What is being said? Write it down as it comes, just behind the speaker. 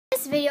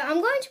this video, I'm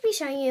going to be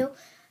showing you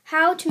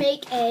how to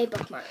make a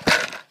bookmark.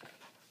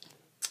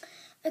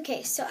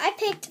 Okay, so I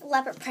picked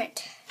leopard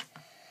print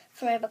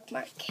for my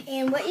bookmark.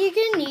 And what you're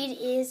going to need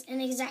is an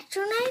X-Acto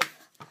knife,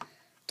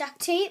 duct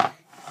tape,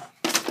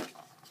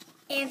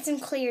 and some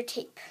clear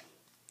tape.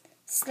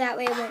 So that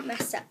way it won't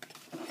mess up.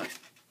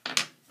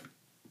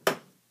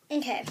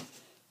 Okay,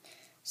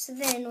 so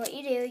then what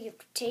you do, you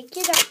take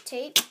your duct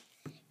tape,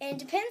 and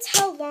it depends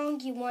how long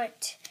you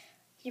want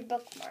your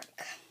bookmark.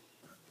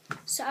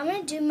 So I'm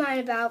going to do mine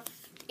about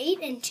 8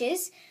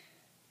 inches.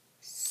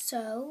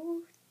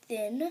 So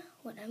then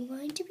what I'm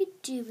going to be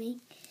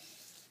doing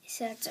is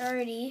that's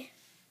already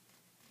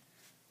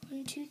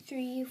 1, 2,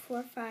 3,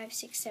 4, 5,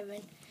 6,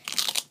 7,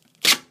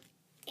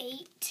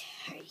 8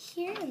 right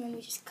here. And let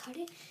me just cut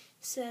it.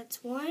 So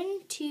that's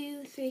 1,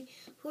 2, 3,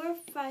 4,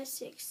 5,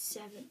 6,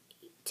 7,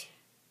 8.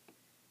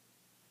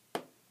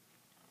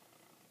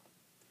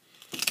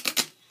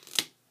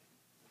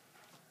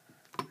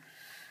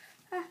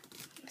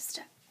 Messed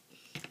up.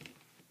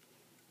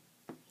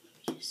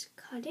 Let me just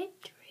cut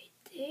it right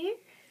there.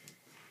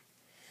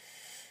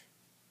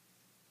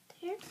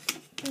 There.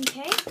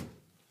 Okay.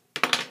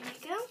 There we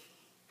go.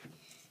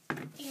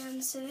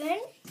 And so then,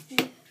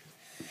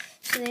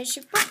 there's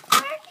your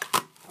bookmark.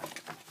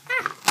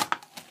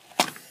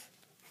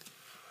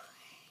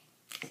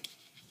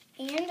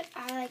 And I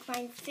like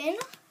mine thin.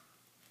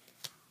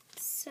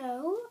 So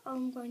all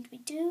I'm going to be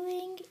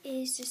doing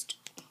is just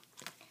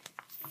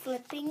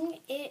flipping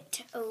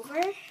it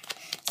over.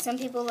 Some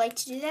people like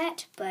to do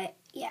that, but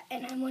yeah,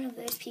 and I'm one of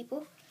those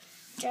people,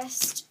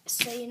 just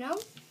so you know.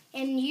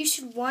 And you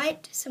should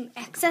want some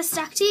excess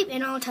duct tape,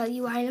 and I'll tell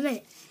you why in a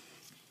minute.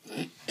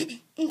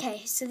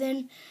 Okay, so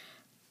then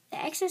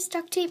the excess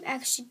duct tape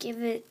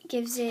actually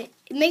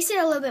makes it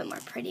a little bit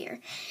more prettier.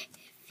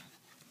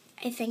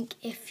 I think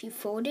if you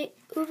fold it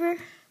over,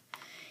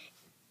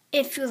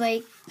 if you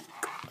like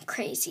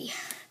crazy.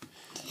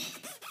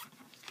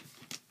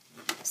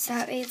 So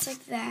that way it's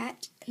like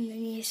that, and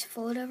then you just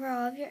fold over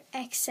all of your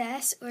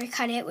excess, or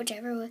cut it,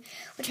 whichever one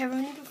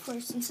you prefer.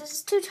 Since this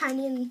is too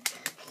tiny and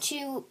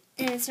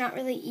it's not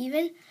really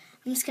even,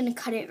 I'm just gonna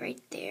cut it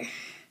right there.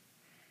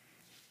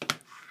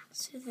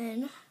 So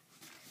then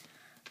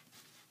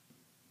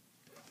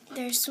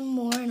there's some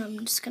more, and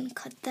I'm just gonna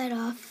cut that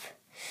off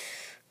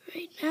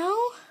right now.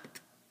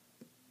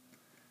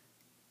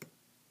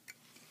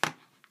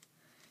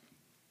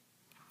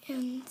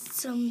 And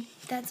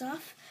that's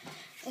off.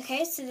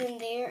 Okay, so then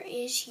there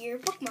is your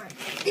bookmark.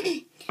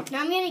 Now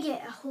I'm going to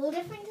get a whole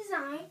different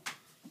design,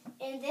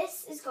 and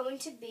this is going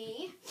to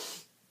be,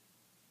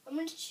 I'm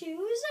going to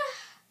choose,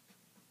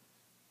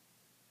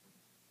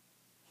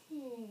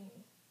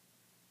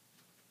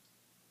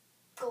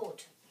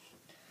 gold.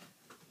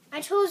 I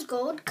chose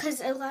gold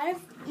because a lot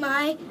of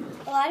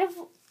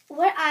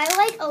what I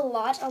like a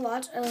lot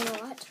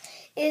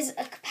is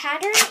a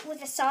pattern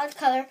with a solid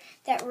color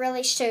that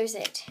really shows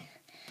it.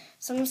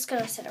 So I'm just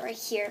going to set it right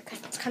here because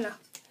it's kind of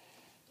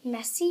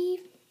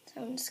messy.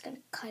 So I'm just going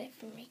to cut it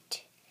from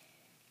right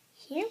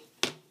here.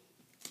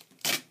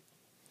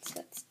 So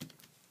that's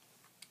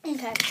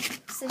okay.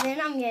 So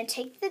then I'm going to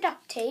take the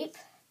duct tape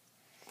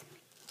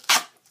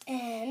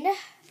and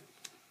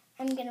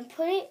I'm going to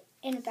put it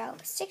in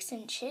about 6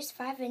 inches,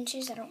 5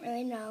 inches. I don't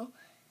really know.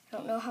 I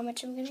don't know how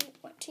much I'm going to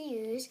want to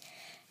use.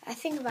 I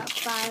think about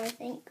 5,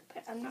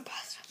 but I'm not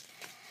positive.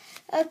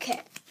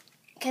 Okay,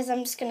 because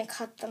I'm just going to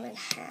cut them in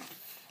half.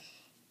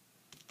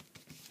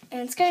 And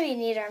it's going to be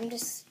neater. I'm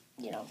just,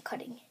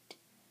 cutting it.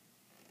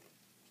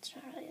 It's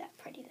not really that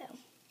pretty,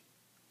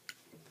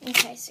 though.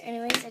 Okay, so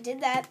anyways, I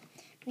did that.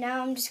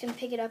 Now I'm just going to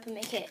pick it up and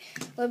make it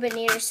a little bit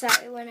neater so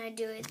that way when I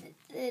do it,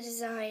 the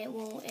design, it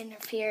won't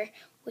interfere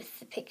with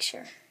the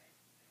picture.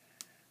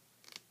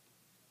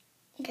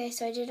 Okay,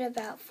 so I did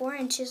about 4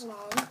 inches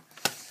long.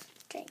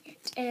 Dang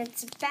it. And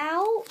it's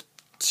about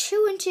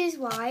 2 inches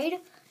wide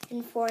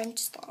and 4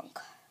 inches long.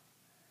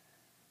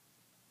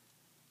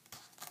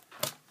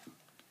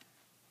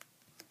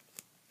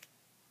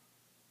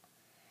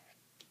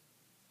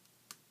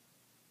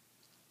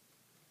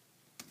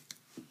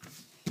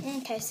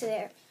 Okay, so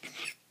there.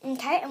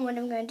 Okay, and what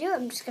I'm going to do,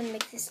 I'm just going to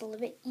make this a little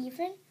bit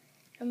even.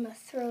 I'm going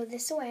to throw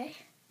this away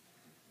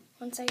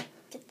once I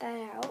get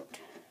that out.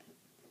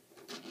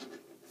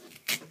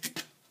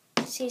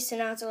 See, so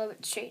now it's a little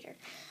bit straighter.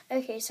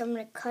 Okay, so I'm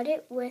going to cut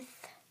it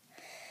with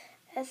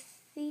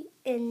the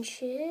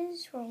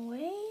inches, wrong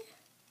way.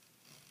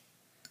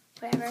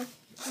 Whatever,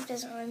 it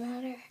doesn't really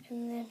matter.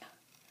 And then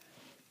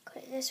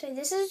cut it this way.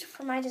 This is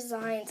for my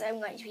designs I'm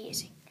going to be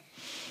using.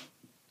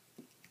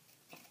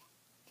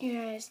 And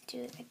I just do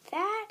it like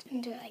that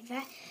and do it like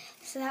that.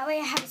 So that way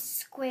I have a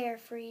square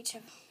for each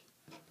of them.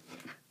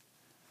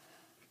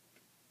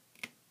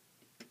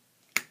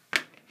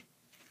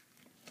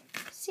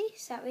 See,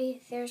 so that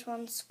way there's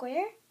one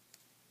square.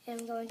 And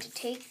I'm going to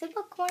take the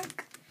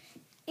bookmark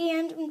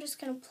and I'm just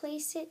going to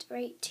place it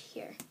right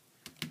here.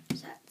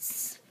 So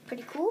that's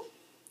pretty cool.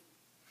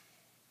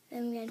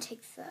 Then I'm going to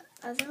take the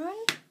other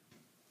one,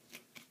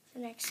 the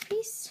next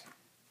piece.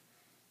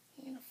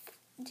 I'm going to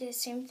do the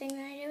same thing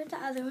that I did with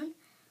the other one.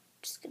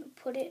 just going to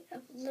put it a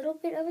little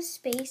bit of a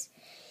space,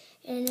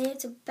 and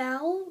it's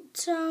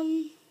about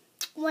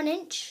 1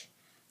 inch.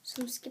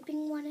 So I'm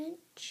skipping 1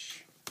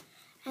 inch.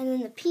 And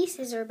then the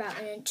pieces are about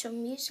 1 inch. So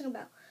I'm using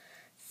about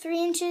 3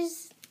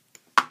 inches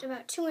to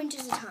about 2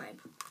 inches at a time.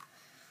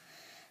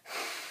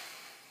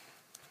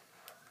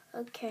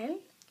 Okay,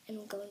 and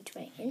I'm going to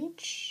 1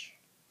 inch.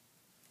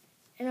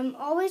 And I'm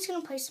always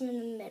going to place them in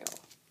the middle.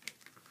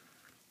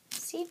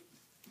 See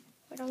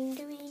what I'm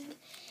doing?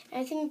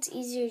 And I think it's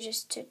easier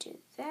just to do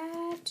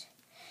that.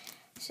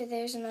 So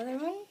there's another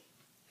one.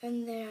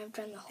 And then I've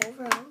done the whole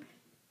row.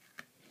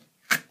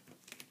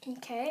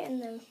 Okay,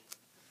 and then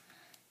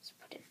let's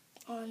put it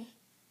on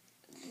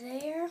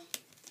there.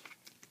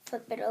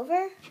 Flip it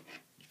over.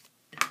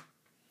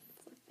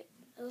 Flip it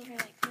over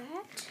like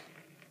that.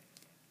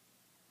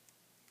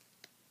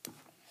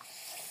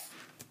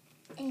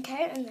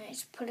 Okay, and then I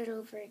just put it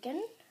over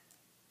again.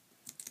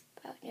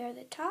 About near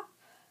the top.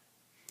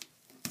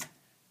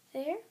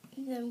 There.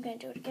 And then I'm going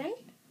to do it again.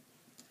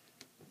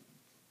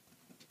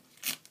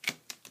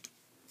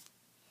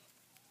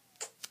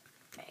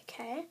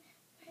 Okay,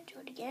 I'm going to do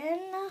it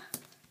again.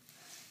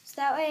 So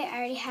that way I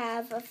already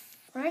have a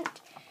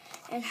front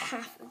and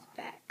half of the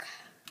back.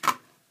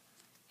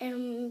 And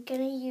I'm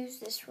going to use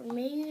this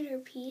remainder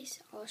piece.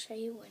 I'll show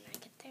you when I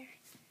get there.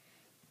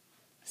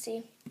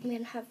 See, I'm going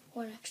to have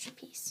one extra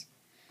piece.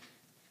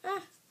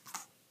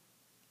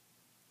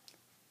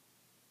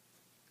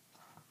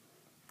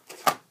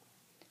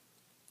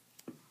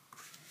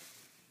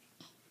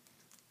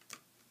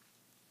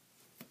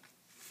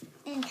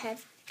 Okay,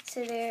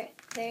 so there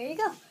you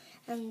go.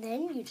 And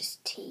then you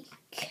just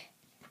take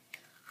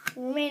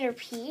the remainder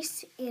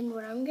piece, and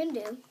what I'm going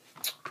to do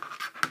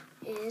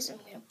is I'm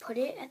going to put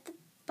it at the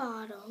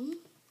bottom,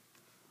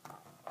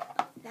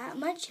 that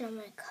much, and I'm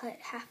going to cut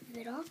half of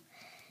it off,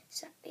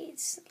 so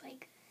it's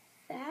like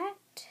that.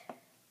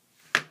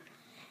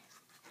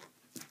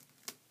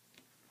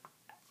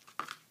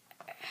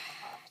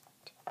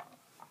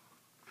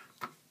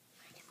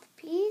 Get the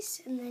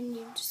piece, and then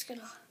you're just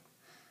going to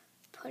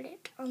put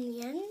it on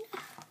the end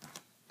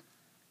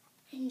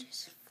and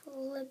just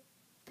flip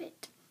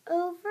it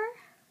over.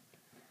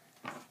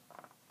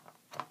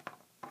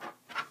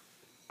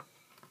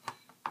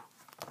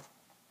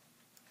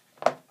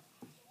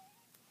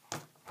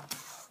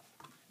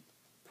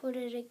 Put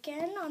it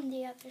again on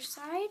the other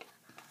side,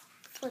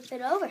 flip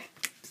it over.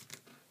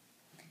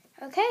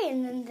 Okay,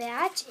 and then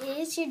that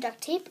is your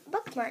duct tape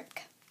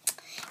bookmark.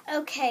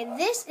 Okay,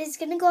 this is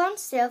going to go on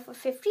sale for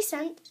 50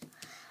 cents.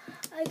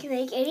 I can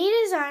make any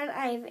design.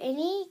 I have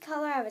any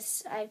color. I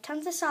have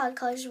tons of solid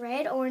colors: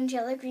 red, orange,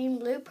 yellow, green,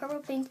 blue, purple,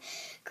 pink,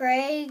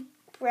 gray,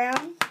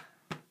 brown.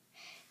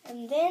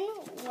 And then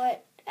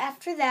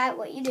after that,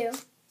 what you do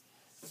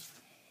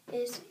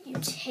is you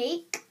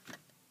take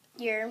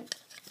your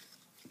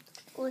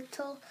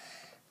little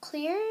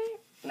clear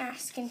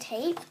masking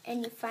tape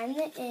and you find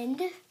the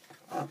end.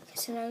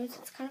 Sometimes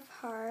it's kind of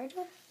hard.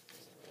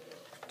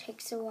 It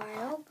takes a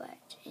while,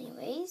 but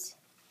anyways.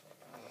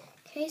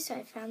 Okay, so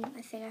I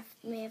think I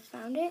may have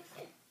found it.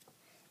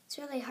 It's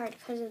really hard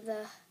because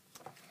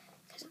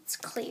it's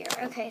clear.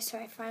 Okay, so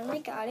I finally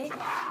got it.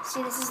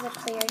 See, this is the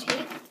clear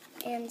tape.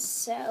 And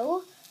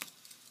so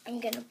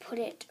I'm going to put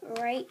it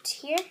right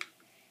here.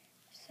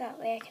 So that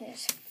way I can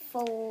just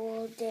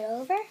fold it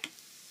over.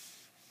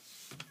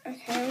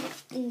 Okay,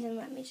 and then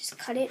let me just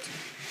cut it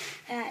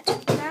at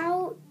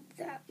about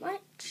that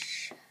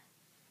much.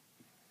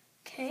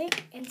 Okay,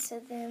 and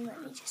so then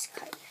let me just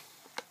cut it.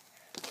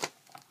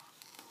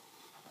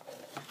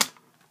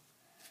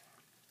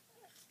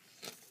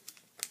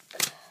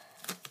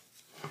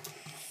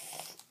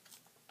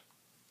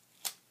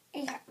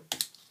 Okay.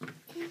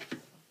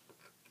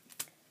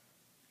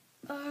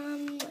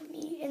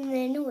 And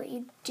then what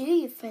you do,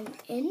 you find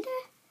the end,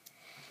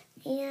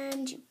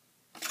 and you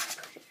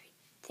put it right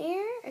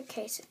there.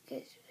 Okay, so it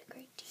goes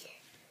right here.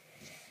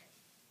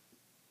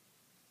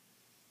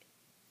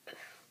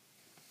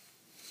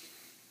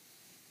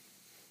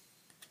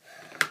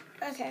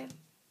 Okay.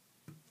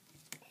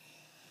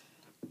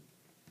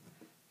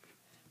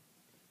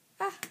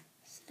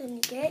 So then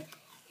you get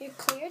your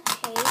clear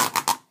tape.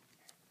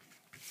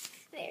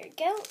 There you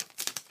go.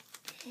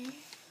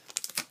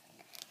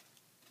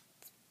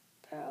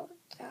 About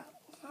that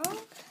long.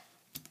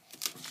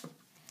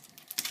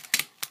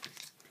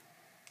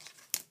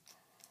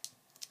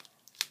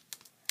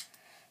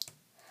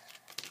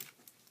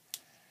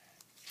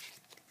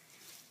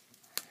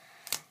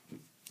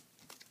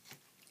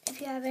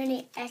 If you have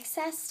any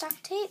excess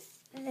duct tape,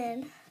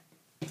 then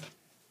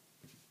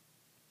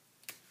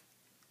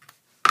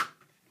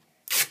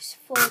just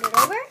fold it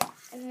over,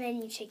 and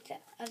then you take the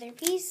other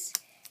piece.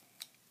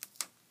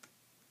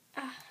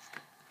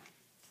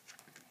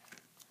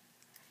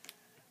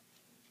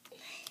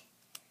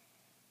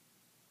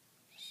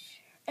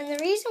 And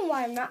the reason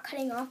why I'm not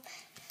cutting off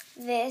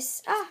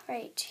this,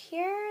 right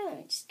here, let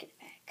me just get it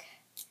back.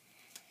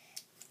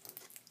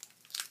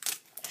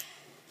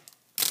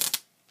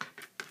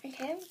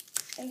 Okay,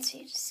 and so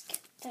you just get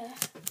the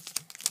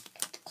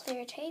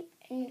clear tape,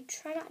 and you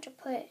try not to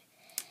put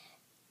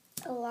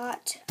a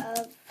lot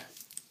of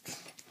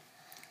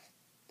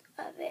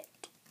it.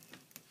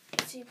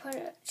 So you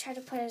try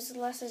to put as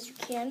less as you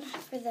can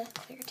for the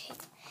clear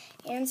tape.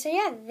 And so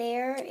yeah,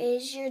 there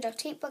is your duct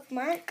tape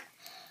bookmark.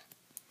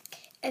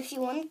 If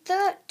you want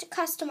to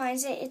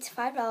customize it, it's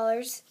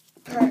 $5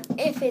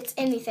 if it's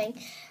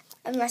anything.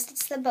 Unless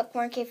it's the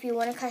bookmark. If you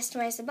want to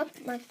customize the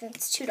bookmark, then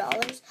it's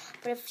 $2.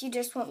 But if you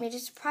just want me to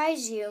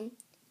surprise you,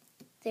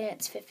 then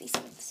it's 50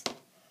 cents.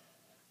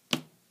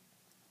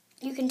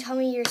 You can tell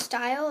me your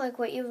style, like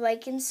what you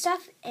like and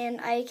stuff, and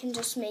I can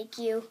just make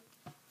you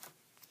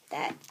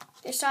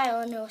your style,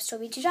 and it'll still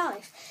be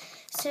 $2.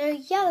 So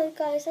yeah,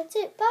 guys, that's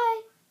it.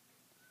 Bye.